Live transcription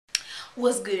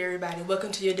What's good, everybody?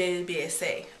 Welcome to your daily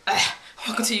PSA.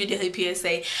 Welcome to your daily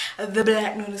PSA. The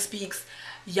Black Noona speaks.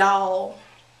 Y'all,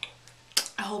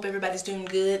 I hope everybody's doing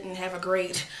good and have a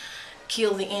great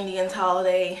Kill the Indians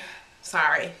holiday.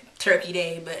 Sorry, Turkey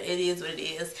Day, but it is what it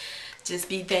is. Just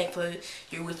be thankful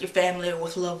you're with your family or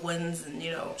with loved ones, and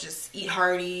just eat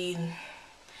hearty and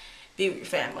be with your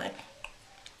family.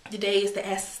 Today is the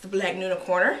Ask the Black Noona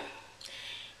corner.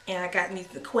 And I got me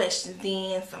some questions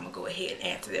in, so I'm going to go ahead and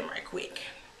answer them right quick.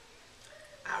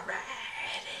 Alright.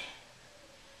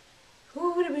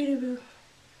 Here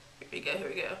we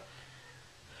go.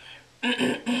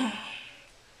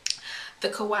 The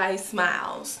Kawaii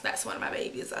Smiles, that's one of my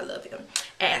babies, I love him,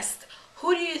 asked,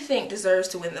 who do you think deserves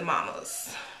to win the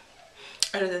mamas?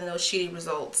 Other than those shitty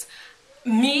results.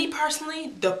 Me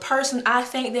personally, the person I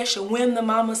think that should win the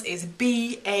mamas is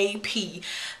B.A.P.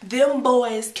 Them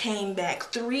boys came back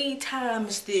 3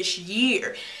 times this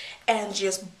year and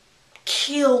just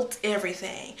killed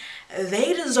everything.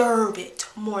 They deserve it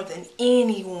more than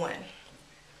anyone.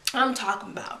 I'm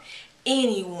talking about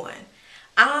anyone.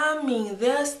 I mean,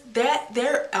 there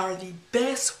are the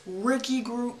best rookie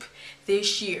group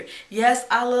this year. Yes,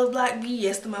 I love Black B.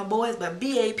 Yes, to my boys, but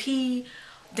B.A.P.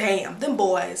 damn, them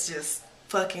boys just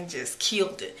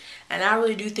killed it, and I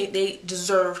really do think they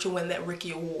deserve to win that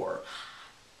rookie award.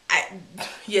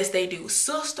 Yes, they do.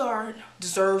 Sister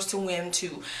deserves to win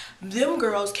too. Them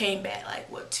girls came back like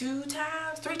what, 2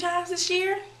 times, 3 times this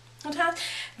year? 1 time.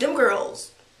 Them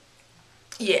girls,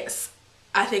 yes,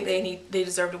 I think they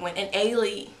deserve to win. And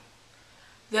A.Lee,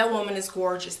 that woman is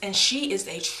gorgeous, and she is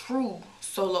a true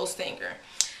solo singer.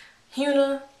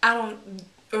 Hyun-a, I don't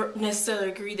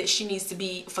necessarily agree that she needs to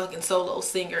be a fucking solo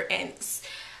singer and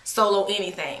solo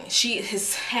anything. She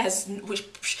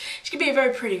could be a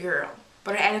very pretty girl,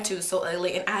 but her attitude is so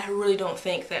ugly, and I really don't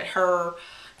think that her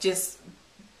just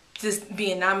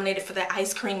being nominated for that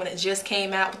ice cream when it just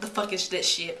came out, what the fuck is that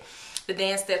shit? The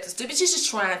dance steps is stupid. She's just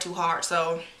trying too hard,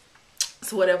 so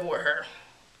whatever with her.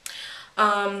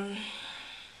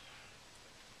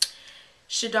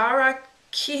 Shadara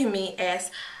Kimi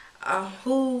asks,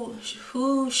 who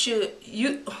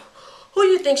do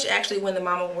you think should actually win the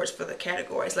Mama Awards for the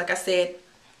categories? Like I said,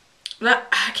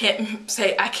 I can't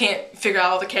figure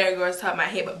out all the categories off the top of my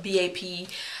head, but B.A.P,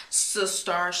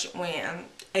 Sister should win.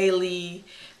 A.Lee,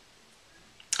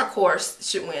 of course,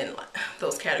 should win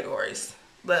those categories.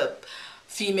 The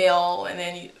female, and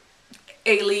then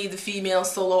A.Lee, the female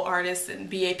solo artist, and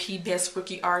B.A.P, best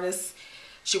rookie artist,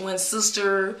 should win.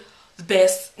 Sister, the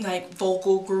best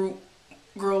vocal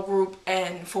girl group,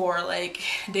 and for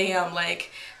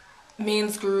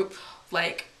men's group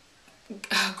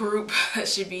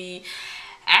should be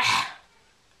I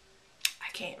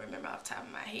can't remember off the top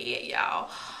of my head, y'all.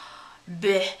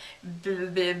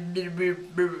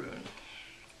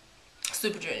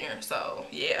 Super Junior. So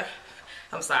yeah,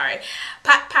 I'm sorry.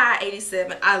 Pie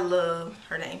 87, I love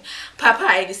her name.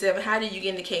 Pie 87, how did you get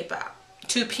into K-pop?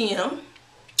 2 p.m.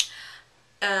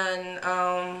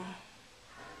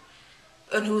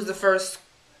 And who's the first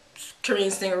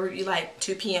Korean singer you like?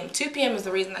 2 p.m. 2 p.m. is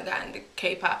the reason I got into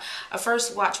K-pop. I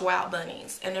first watched Wild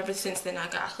Bunnies, and ever since then I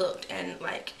got hooked. And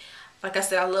like I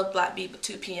said, I love Black B, but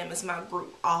 2 p.m. is my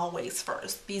group always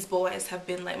first. These boys have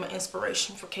been like my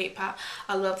inspiration for K-pop.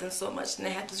 I love them so much, and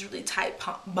they have this really tight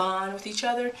bond with each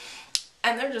other,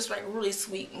 and they're just like really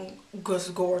sweet and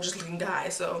gorgeous looking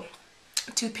guys. So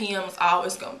 2 p.m. is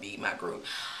always gonna be my group.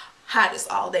 Hottest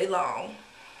all day long.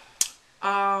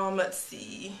 Let's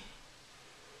see.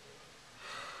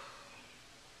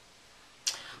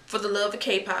 For the Love of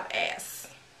K-pop asks,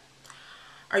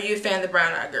 are you a fan of the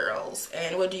Brown Eyed Girls?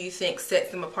 And what do you think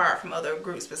sets them apart from other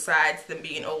groups besides them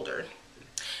being older?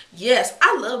 Yes,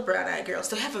 I love Brown Eyed Girls.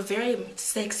 They have a very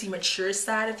sexy, mature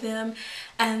side of them,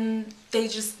 and they're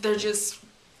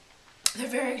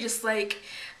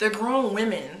grown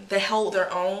women. They hold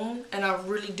their own, and I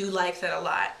really do like that a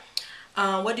lot.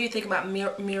 What do you think about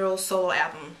Miryo's solo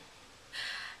album?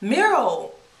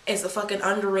 Miryo is a fucking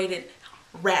underrated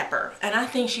rapper, and I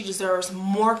think she deserves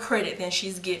more credit than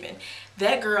she's given.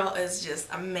 That girl is just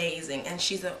amazing, and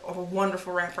she's a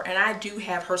wonderful rapper, and I do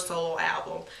have her solo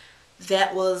album.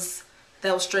 That was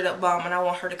straight up bomb, and I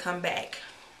want her to come back.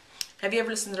 Have you ever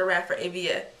listened to the rapper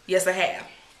E.via? Yes, I have.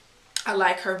 I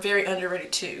like her. Very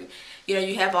underrated too.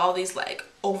 You have all these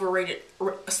overrated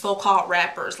so-called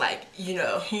rappers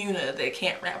Hyun-a, that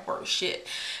can't rap worth shit.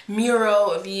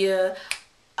 Miryo, E.via,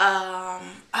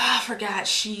 I forgot,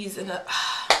 she's in a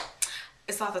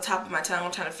it's off the top of my tongue,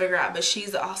 I'm trying to figure out, but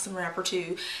she's an awesome rapper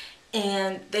too,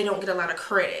 and they don't get a lot of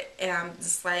credit, and I'm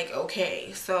just like,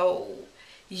 okay, so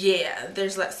yeah,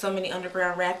 there's like so many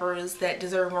underground rappers that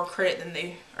deserve more credit than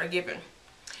they are given.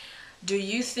 Do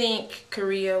you think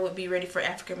Korea would be ready for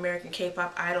African American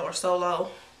K-pop idol or solo?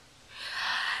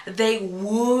 They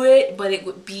would, but it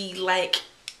would be like,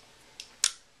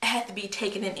 have to be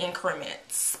taken in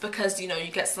increments, because you know you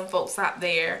got some folks out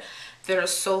there that are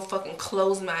so fucking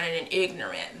closed-minded and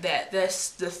ignorant that that's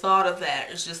the thought of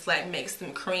that is just like makes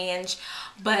them cringe.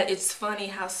 But it's funny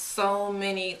how so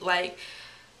many like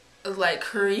the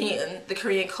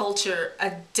Korean culture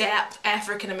adapt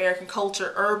African American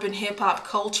culture, urban hip hop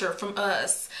culture from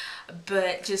us,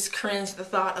 but just cringe at the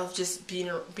thought of just being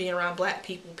around black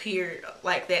people, period,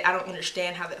 like that. I don't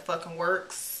understand how that fucking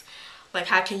works. Like,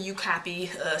 how can you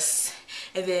copy us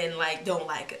and then like don't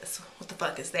like us? What the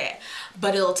fuck is that?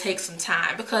 But it'll take some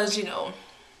time, because you know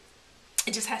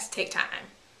it just has to take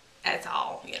time. That's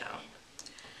all, you know.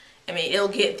 I mean, it'll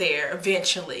get there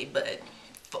eventually, but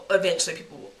eventually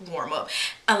people warm up,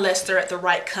 unless they're at the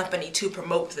right company to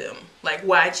promote them, like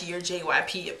YG or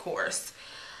JYP, of course.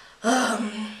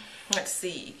 Let's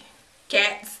see.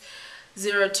 Cats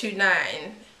 029.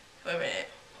 Wait a minute.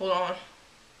 Hold on.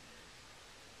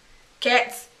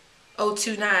 Cats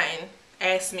 029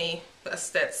 asked me,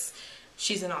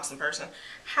 she's an awesome person.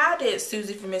 How did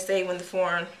Suzy from Miss A win the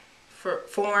foreign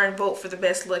vote for the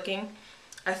best looking?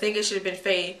 I think it should have been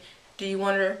Faye. Do you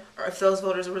wonder if those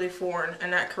voters are really foreign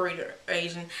and not Korean or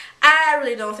Asian? I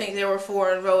really don't think they were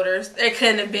foreign voters. They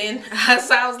couldn't have been.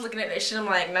 So I was looking at that shit. I'm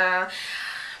like, nah.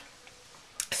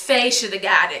 Faye should have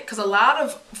got it, because a lot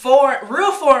of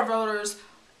real foreign voters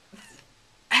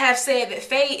have said that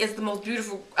Faye is the most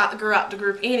beautiful girl out the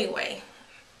group anyway.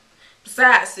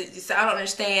 Besides Suzy, so I don't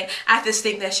understand. I just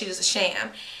think that shit is a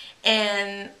sham.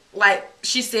 And like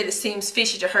she said, it seems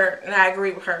fishy to her, and I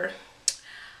agree with her.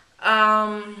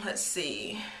 Let's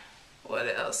see. What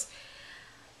else?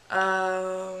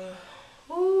 Inco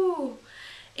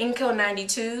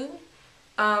 92.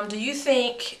 Do you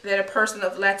think that a person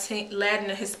of Latin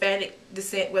and Hispanic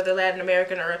descent, whether Latin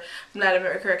American or from Latin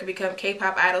America, can become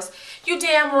K-pop idols? You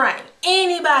damn right.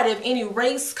 Anybody of any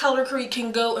race, color, creed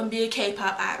can go and be a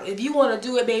K-pop idol. If you want to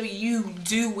do it, baby, you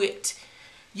do it.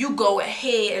 You go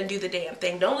ahead and do the damn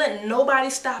thing. Don't let nobody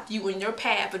stop you in your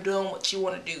path of doing what you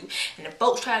want to do. And if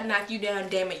folks try to knock you down,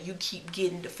 damn it, you keep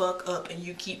getting the fuck up and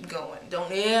you keep going. Don't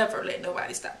ever let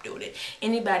nobody stop doing it.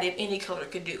 Anybody of any color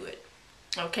could do it.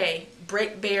 Okay?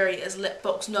 Break barriers. Let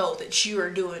folks know that you are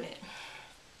doing it.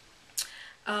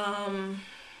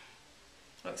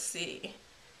 Let's see.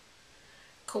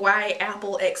 Kawaii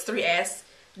Apple X3 asks,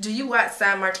 do you watch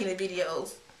San Martina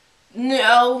videos?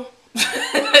 No.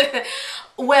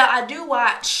 Well, I do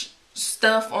watch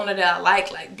stuff on it that I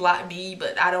like Block B,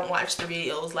 but I don't watch the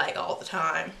videos like all the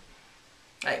time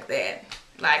like that.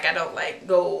 Like, I don't like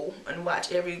go and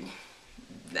watch every,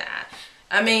 nah.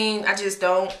 I mean, I just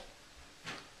don't.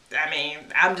 I mean,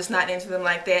 I'm just not into them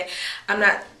like that. I'm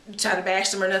not trying to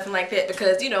bash them or nothing like that,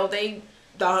 because, you know, they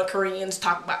darn Koreans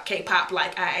talk about K-pop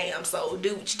like I am, so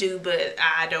do what you do, but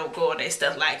I don't go on their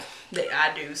stuff like that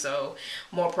I do, so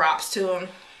more props to them.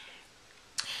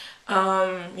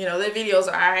 You know, their videos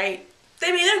are alright.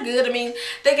 I mean, they're good. I mean,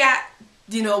 they got,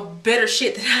 you know, better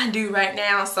shit than I do right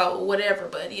now, so whatever.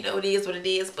 But, you know, it is what it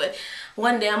is. But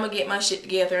one day I'm going to get my shit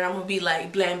together and I'm going to be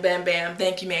like, blam, bam, bam,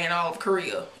 thank you, man, all of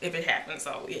Korea, if it happens.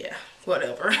 So, yeah,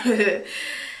 whatever.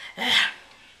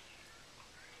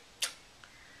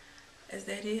 Is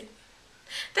that it?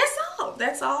 That's all.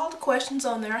 That's all the questions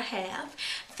on there I have.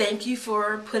 Thank you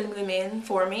for putting them in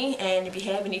for me. And if you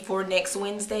have any for next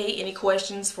Wednesday, any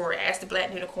questions for Ask the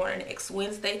Black Unicorn next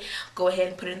Wednesday, go ahead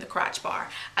and put it in the crotch bar.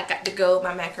 I got to go.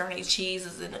 My macaroni and cheese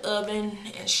is in the oven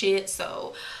and shit.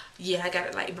 So, yeah, I got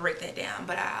to like break that down.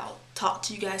 But I'll talk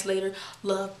to you guys later.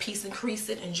 Love, peace, and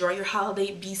crescent. Enjoy your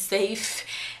holiday. Be safe.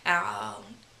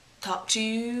 Talk to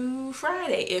you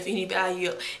Friday if any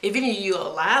of you are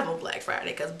alive on Black Friday,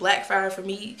 because Black Friday for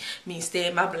me means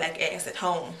staying my black ass at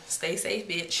home. Stay safe,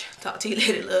 bitch. Talk to you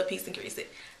later. Love, peace, and crescent.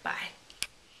 Bye.